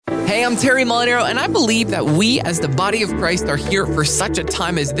Hey, I'm Terry Molinaro, and I believe that we as the body of Christ are here for such a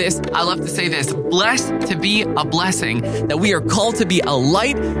time as this. I love to say this, blessed to be a blessing, that we are called to be a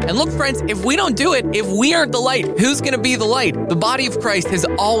light. And look, friends, if we don't do it, if we aren't the light, who's going to be the light? The body of Christ has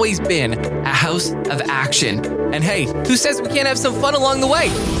always been a house of action. And hey, who says we can't have some fun along the way?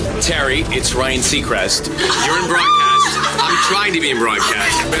 Terry, it's Ryan Seacrest. You're in broadcast. I'm trying to be in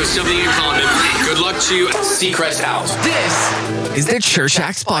broadcast. We have something in common. Good luck to Seacrest House. This is the Church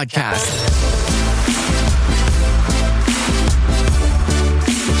Acts Podcast.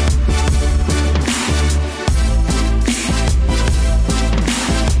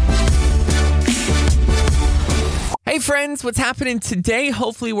 Hey friends, what's happening today?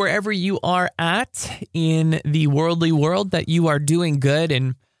 Hopefully wherever you are at in the worldly world that you are doing good.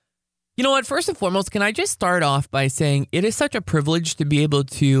 And you know what? First and foremost, can I just start off by saying it is such a privilege to be able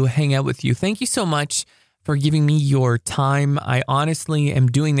to hang out with you. Thank you so much for giving me your time. I honestly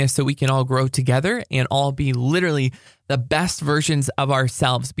am doing this so we can all grow together and all be literally the best versions of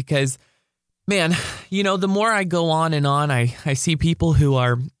ourselves because, man, you know, the more I go on and on, I see people who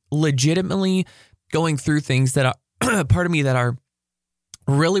are legitimately going through things that are, part of me, that are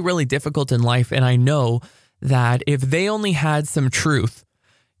really, really difficult in life. And I know that if they only had some truth,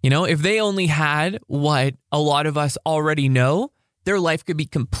 you know, if they only had what a lot of us already know, their life could be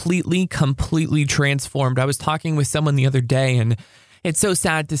completely transformed. I was talking with someone the other day, and it's so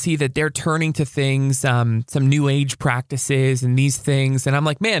sad to see that they're turning to things, some new age practices and these things. And I'm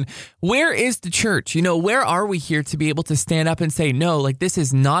like, man, where is the church? You know, where are we here to be able to stand up and say, no, like this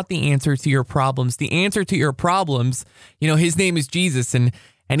is not the answer to your problems. The answer to your problems, you know, his name is Jesus, and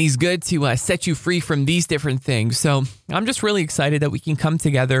he's good to set you free from these different things. So I'm just really excited that we can come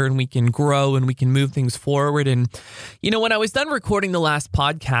together and we can grow and we can move things forward. And, you know, when I was done recording the last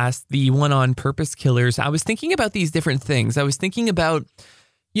podcast, the one on purpose killers, I was thinking about these different things. I was thinking about,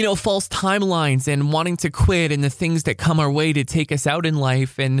 you know, false timelines and wanting to quit and the things that come our way to take us out in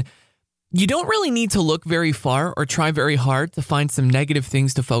life. And you don't really need to look very far or try very hard to find some negative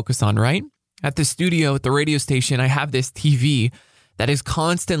things to focus on, right? At the studio, at the radio station, I have this TV that is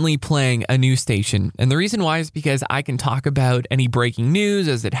constantly playing a news station. And the reason why is because I can talk about any breaking news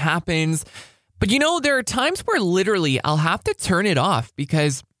as it happens. But you know, there are times where literally I'll have to turn it off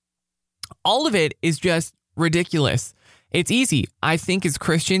because all of it is just ridiculous. It's easy, I think, as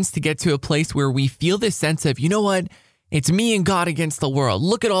Christians to get to a place where we feel this sense of, you know what, it's me and God against the world.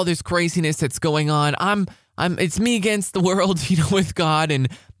 Look at all this craziness that's going on. It's me against the world, you know, with God. And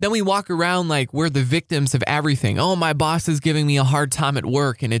then we walk around like we're the victims of everything. Oh, my boss is giving me a hard time at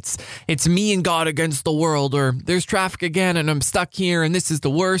work and it's me and God against the world, or there's traffic again and I'm stuck here and this is the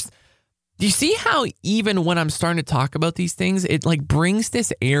worst. Do you see how even when I'm starting to talk about these things, it like brings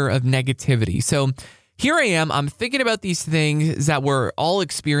this air of negativity? So here I am, I'm thinking about these things that we're all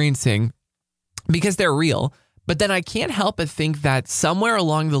experiencing because they're real. But then I can't help but think that somewhere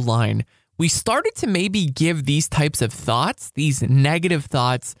along the line, we started to maybe give these types of thoughts, these negative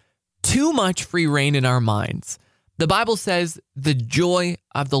thoughts, too much free rein in our minds. The Bible says the joy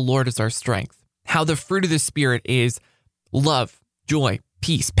of the Lord is our strength. How the fruit of the Spirit is love, joy,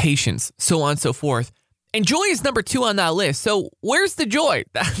 peace, patience, so on and so forth. And joy is number 2 on that list. So where's the joy?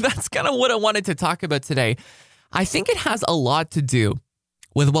 That's kind of what I wanted to talk about today. I think it has a lot to do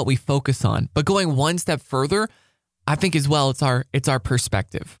with what we focus on. But going one step further, I think as well, it's our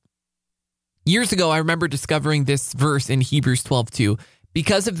perspective. Years ago, I remember discovering this verse in Hebrews 12:2.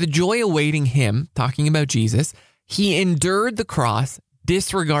 Because of the joy awaiting him, talking about Jesus, he endured the cross,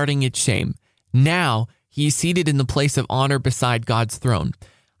 disregarding its shame. Now he is seated in the place of honor beside God's throne.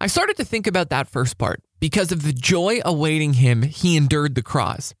 I started to think about that first part. Because of the joy awaiting him, he endured the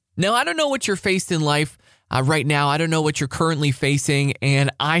cross. Now, I don't know what you're faced in life right now. I don't know what you're currently facing, and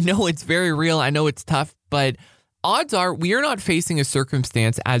I know it's very real. I know it's tough, but odds are we are not facing a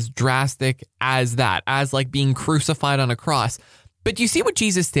circumstance as drastic as that, as like being crucified on a cross. But you see what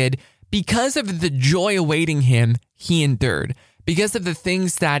Jesus did? Because of the joy awaiting him, he endured. Because of the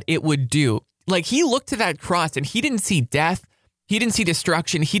things that it would do. Like he looked to that cross and he didn't see death. He didn't see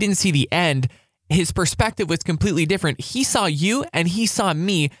destruction. He didn't see the end. His perspective was completely different. He saw you and he saw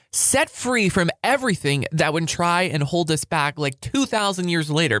me set free from everything that would try and hold us back like 2,000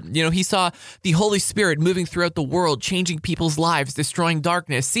 years later. You know, he saw the Holy Spirit moving throughout the world, changing people's lives, destroying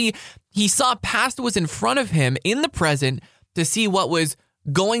darkness. See, he saw past what was in front of him in the present to see what was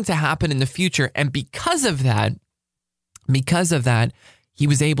going to happen in the future. And because of that, he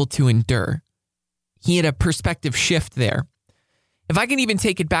was able to endure. He had a perspective shift there. If I can even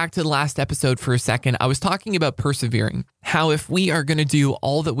take it back to the last episode for a second, I was talking about persevering. How if we are going to do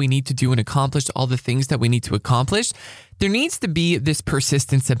all that we need to do and accomplish all the things that we need to accomplish, there needs to be this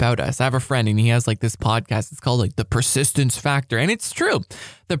persistence about us. I have a friend and he has like this podcast. It's called like the persistence factor. And it's true.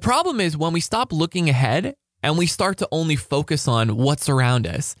 The problem is when we stop looking ahead and we start to only focus on what's around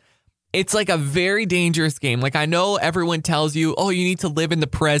us. It's like a very dangerous game. Like I know everyone tells you, oh, you need to live in the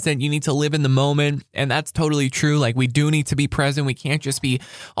present. You need to live in the moment. And that's totally true. Like we do need to be present. We can't just be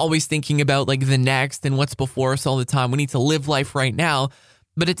always thinking about like the next and what's before us all the time. We need to live life right now.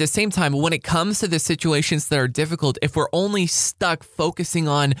 But at the same time, when it comes to the situations that are difficult, if we're only stuck focusing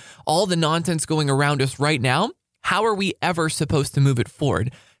on all the nonsense going around us right now, how are we ever supposed to move it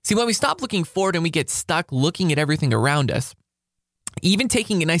forward? See, when we stop looking forward and we get stuck looking at everything around us, even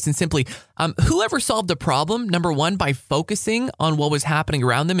taking it nice and simply, whoever solved the problem, number one, by focusing on what was happening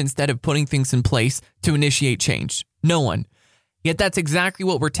around them instead of putting things in place to initiate change? No one. Yet that's exactly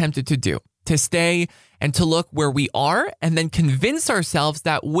what we're tempted to do, to stay and to look where we are and then convince ourselves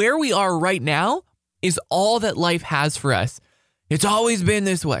that where we are right now is all that life has for us. It's always been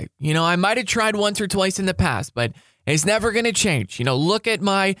this way. You know, I might have tried once or twice in the past, but it's never going to change. You know, look at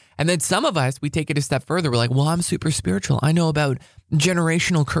and then some of us, we take it a step further. We're like, well, I'm super spiritual. I know about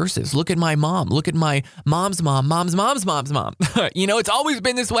generational curses. Look at my mom. Look at my mom's mom, mom's mom's mom's mom. You know, it's always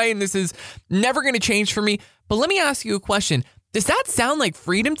been this way and this is never going to change for me. But let me ask you a question. Does that sound like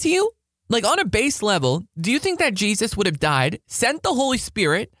freedom to you? Like on a base level, do you think that Jesus would have died, sent the Holy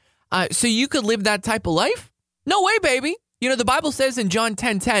Spirit so you could live that type of life? No way, baby. You know, the Bible says in John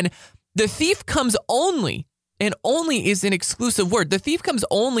 10:10, the thief comes only, and only is an exclusive word. The thief comes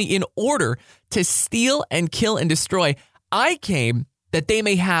only in order to steal and kill and destroy. I came that they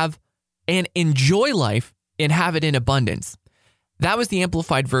may have and enjoy life and have it in abundance. That was the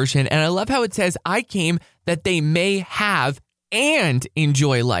Amplified Version. And I love how it says, I came that they may have and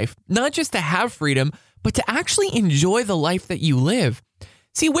enjoy life. Not just to have freedom, but to actually enjoy the life that you live.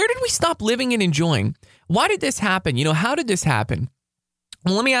 See, where did we stop living and enjoying? Why did this happen? You know, how did this happen?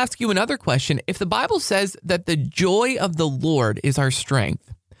 Well, let me ask you another question. If the Bible says that the joy of the Lord is our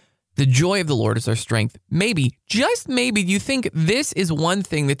strength, the joy of the Lord is our strength, maybe, just maybe, do you think this is one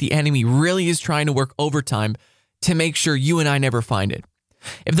thing that the enemy really is trying to work overtime to make sure you and I never find it?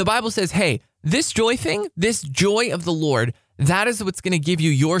 If the Bible says, hey, this joy thing, this joy of the Lord, that is what's going to give you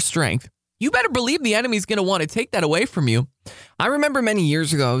your strength, you better believe the enemy's going to want to take that away from you. I remember many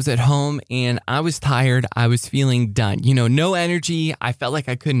years ago, I was at home and I was tired. I was feeling done. You know, no energy. I felt like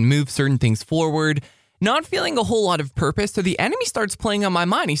I couldn't move certain things forward, not feeling a whole lot of purpose. So the enemy starts playing on my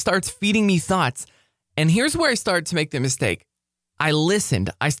mind. He starts feeding me thoughts. And here's where I started to make the mistake. I listened.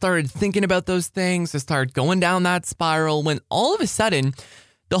 I started thinking about those things. I started going down that spiral when all of a sudden,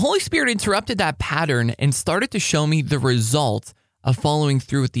 the Holy Spirit interrupted that pattern and started to show me the result of following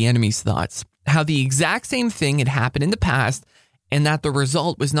through with the enemy's thoughts. How the exact same thing had happened in the past and that the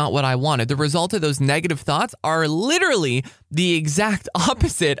result was not what I wanted. The result of those negative thoughts are literally the exact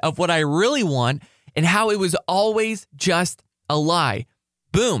opposite of what I really want and how it was always just a lie.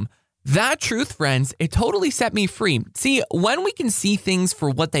 Boom. That truth, friends, it totally set me free. See, when we can see things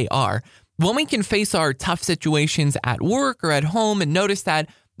for what they are, when we can face our tough situations at work or at home and notice that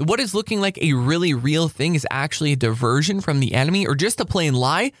what is looking like a really real thing is actually a diversion from the enemy or just a plain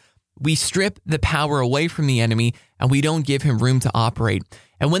lie, we strip the power away from the enemy and we don't give him room to operate.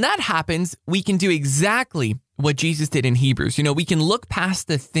 And when that happens, we can do exactly what Jesus did in Hebrews. You know, we can look past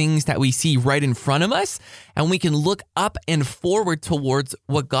the things that we see right in front of us and we can look up and forward towards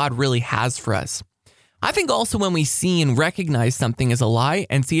what God really has for us. I think also when we see and recognize something as a lie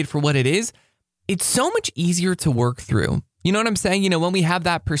and see it for what it is, it's so much easier to work through. You know what I'm saying? You know, when we have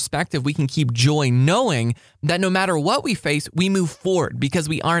that perspective, we can keep joy knowing that no matter what we face, we move forward because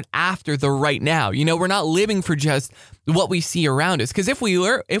we aren't after the right now. You know, we're not living for just what we see around us. Because if we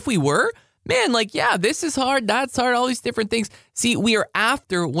were, man, like, yeah, this is hard, that's hard, all these different things. See, we are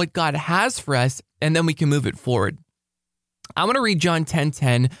after what God has for us, and then we can move it forward. I want to read John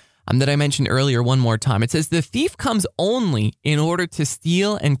 10:10 that I mentioned earlier one more time. It says, the thief comes only in order to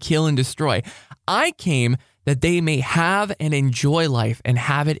steal and kill and destroy. I came that they may have and enjoy life and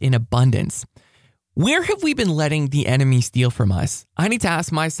have it in abundance. Where have we been letting the enemy steal from us? I need to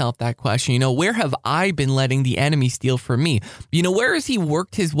ask myself that question. You know, where have I been letting the enemy steal from me? You know, where has he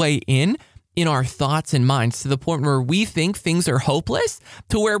worked his way in our thoughts and minds to the point where we think things are hopeless,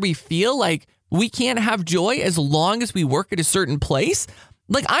 to where we feel like we can't have joy as long as we work at a certain place?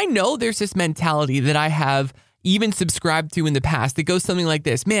 Like, I know there's this mentality that I have even subscribed to in the past that goes something like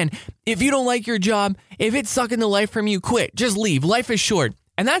this. Man, if you don't like your job, if it's sucking the life from you, quit. Just leave. Life is short.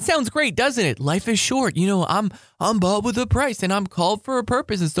 And that sounds great, doesn't it? Life is short. I'm bought with a price and I'm called for a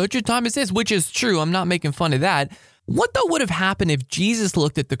purpose in such a time as this, which is true. I'm not making fun of that. What though would have happened if Jesus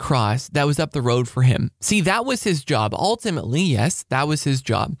looked at the cross that was up the road for him? See, that was his job. Ultimately, yes, that was his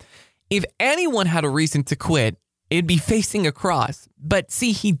job. If anyone had a reason to quit, it'd be facing a cross. But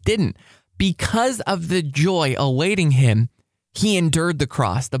see, he didn't. Because of the joy awaiting him, he endured the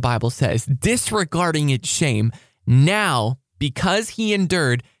cross, the Bible says, disregarding its shame. Now, because he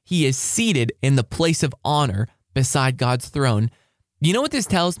endured, he is seated in the place of honor beside God's throne. You know what this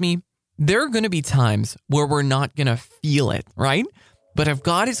tells me? There are going to be times where we're not going to feel it, right? But if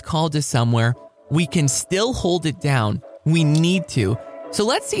God has called us somewhere, we can still hold it down. We need to. So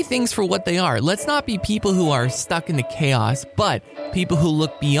let's see things for what they are. Let's not be people who are stuck in the chaos, but people who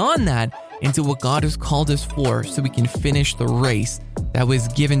look beyond that into what God has called us for so we can finish the race that was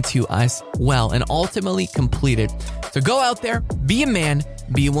given to us well and ultimately completed. So go out there, be a man,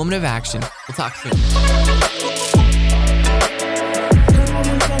 be a woman of action. We'll talk soon.